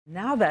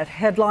Now that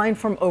headline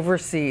from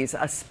overseas,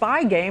 a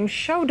spy game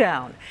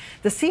showdown.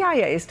 The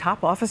CIA's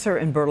top officer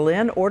in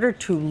Berlin ordered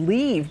to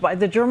leave by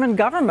the German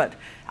government.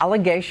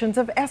 Allegations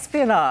of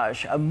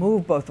espionage, a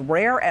move both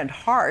rare and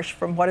harsh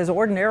from what is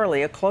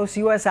ordinarily a close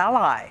U.S.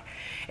 ally.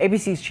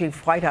 ABC's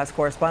chief White House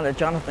correspondent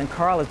Jonathan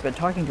Karl has been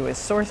talking to his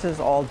sources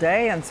all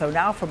day, and so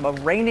now from a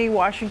rainy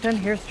Washington,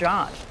 here's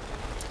John.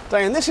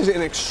 Diane, this is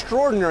an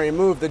extraordinary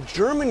move. The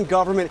German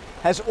government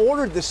has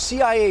ordered the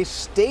CIA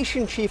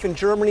station chief in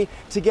Germany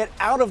to get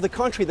out of the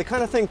country, the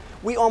kind of thing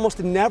we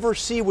almost never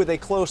see with a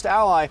close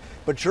ally.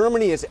 But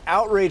Germany is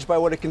outraged by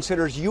what it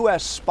considers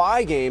U.S.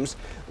 spy games.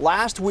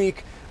 Last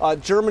week,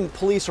 German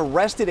police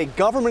arrested a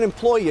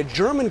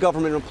German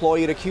government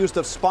employee accused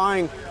of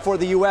spying for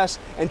the U.S.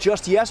 and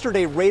just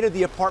yesterday raided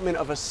the apartment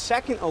of a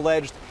second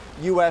alleged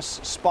U.S.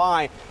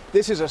 spy.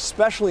 This is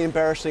especially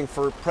embarrassing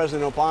for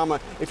President Obama.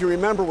 If you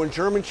remember, when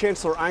German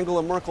Chancellor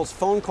Angela Merkel's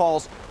phone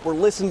calls were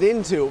listened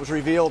into, it was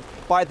revealed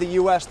by the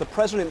U.S., the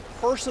president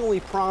personally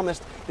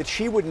promised that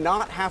she would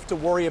not have to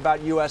worry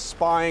about U.S.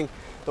 spying.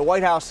 The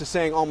White House is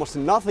saying almost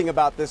nothing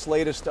about this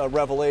latest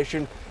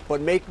revelation, but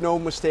make no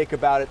mistake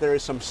about it, there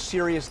is some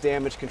serious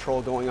damage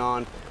control going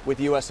on with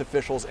U.S.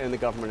 officials and the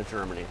government of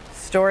Germany.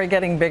 Story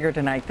getting bigger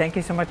tonight. Thank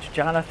you so much,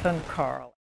 Jonathan Karl.